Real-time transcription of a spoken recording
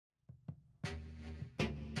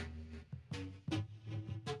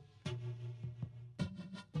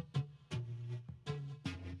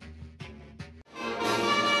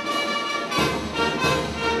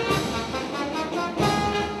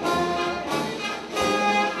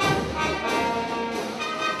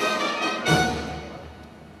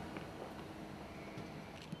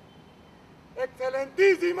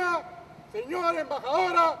señora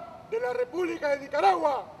embajadora de la República de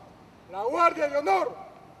Nicaragua, la Guardia de Honor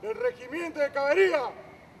del Regimiento de Caballería,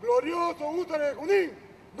 glorioso Húsar de Junín,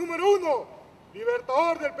 número 1,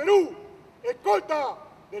 Libertador del Perú, escolta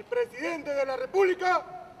del Presidente de la República,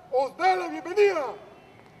 os da la bienvenida.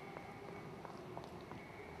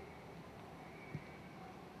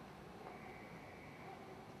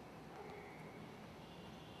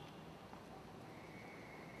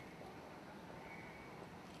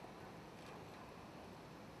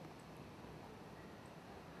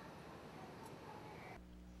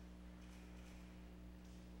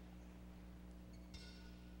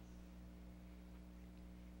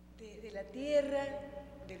 Desde la tierra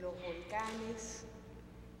de los volcanes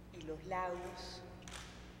y los lagos,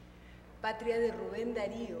 patria de Rubén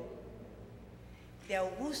Darío, de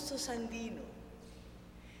Augusto Sandino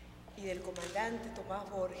y del comandante Tomás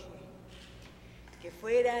Borges, que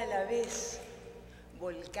fuera a la vez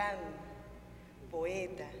volcán,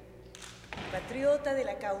 poeta, patriota de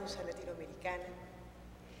la causa latinoamericana,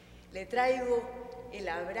 le traigo el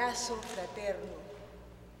abrazo fraterno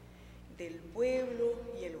del pueblo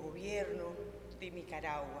y el gobierno de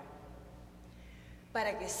Nicaragua,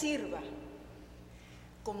 para que sirva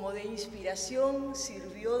como de inspiración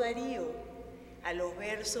sirvió Darío a los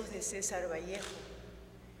versos de César Vallejo,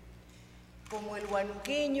 como el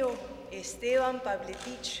huanuqueño Esteban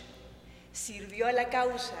Pavletich sirvió a la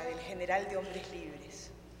causa del general de hombres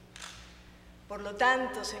libres. Por lo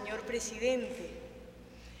tanto, señor Presidente,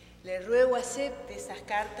 le ruego acepte estas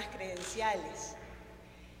cartas credenciales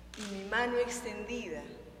y mi mano extendida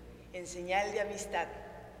en señal de amistad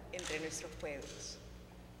entre nuestros pueblos.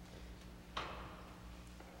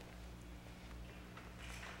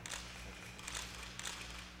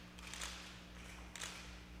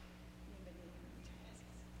 Bienvenido, muchas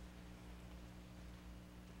gracias.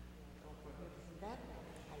 Vamos a presentar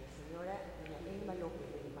a la señora Doña López,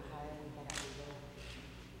 de la Embajada de Nicaragua.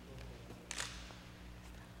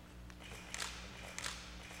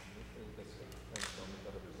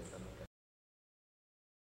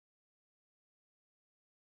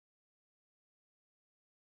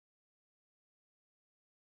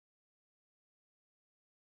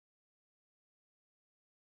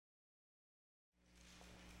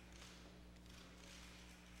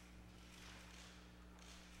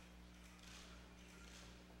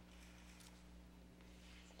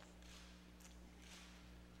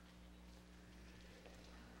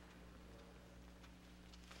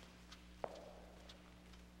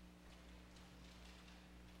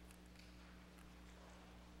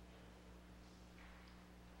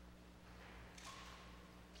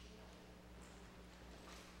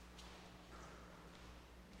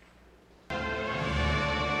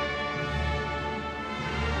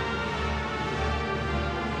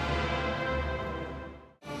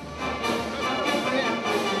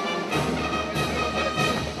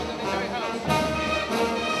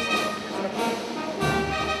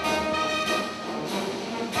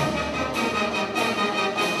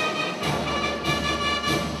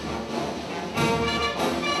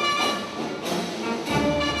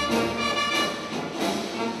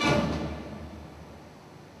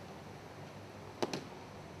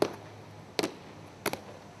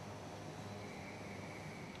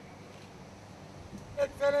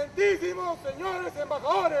 Excelentísimos señores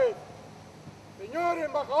embajadores, señor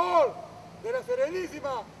embajador de la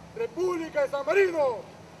Serenísima República de San Marino,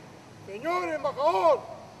 señor embajador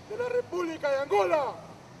de la República de Angola,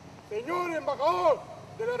 señor embajador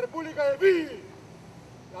de la República de Fiji,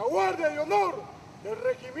 la Guardia de Honor del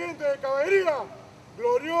Regimiento de Caballería,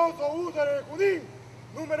 glorioso Húsar de Junín,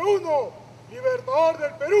 número 1, Libertador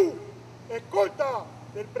del Perú, escolta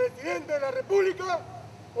del Presidente de la República,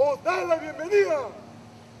 os da la bienvenida.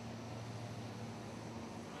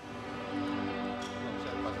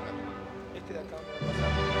 Este de acá me va a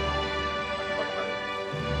pasar.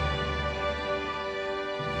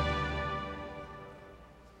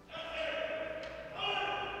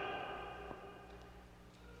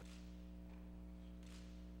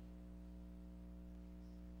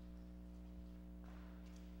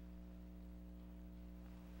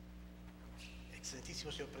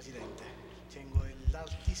 Excelentísimo señor Presidente, tengo el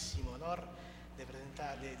altísimo honor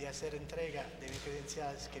de hacer entrega de mis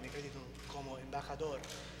credenciales que me acreditan como embajador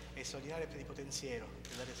extraordinario plenipotenciario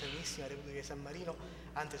de la Serenísima República de San Marino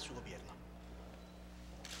ante su gobierno.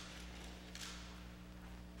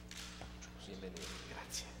 Bienvenido.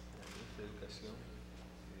 Gracias. La ministra de Educación,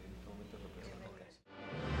 en este momento representa.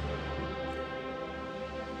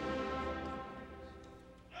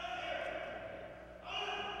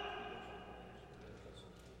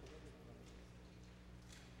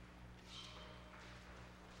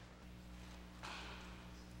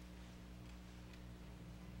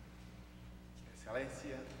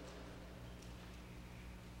 Excelencia,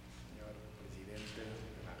 señor Presidente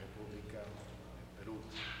de la República del Perú,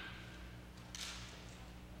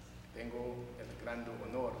 tengo el gran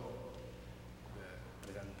honor de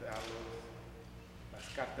presentarles las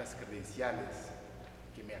cartas credenciales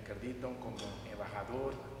que me acreditan como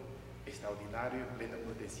embajador extraordinario y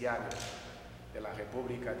plenipotenciario de la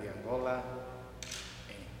República de Angola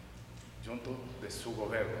junto de su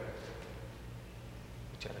gobierno.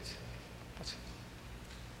 Muchas gracias. Pase.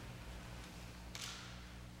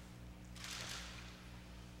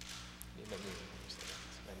 Bienvenido.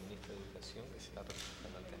 La ministra de Educación está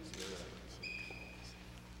representando al canciller de la República.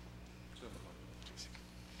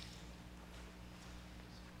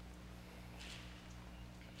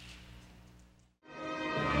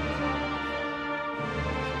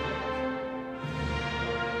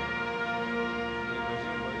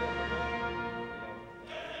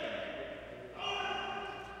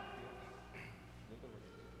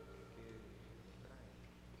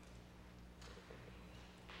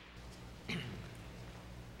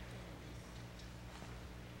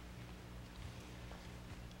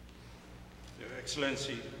 Your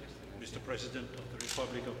Excellency, Mr. President of the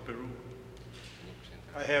Republic of Peru,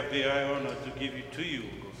 I have the honor to give to you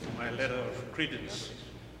my letter of credence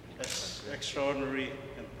as extraordinary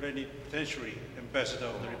and plenipotentiary ambassador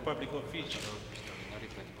of the Republic of Fiji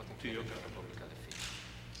to your country.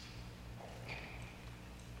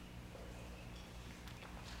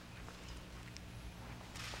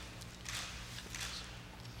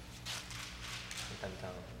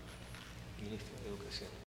 Encantado. Ministro de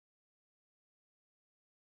Educación.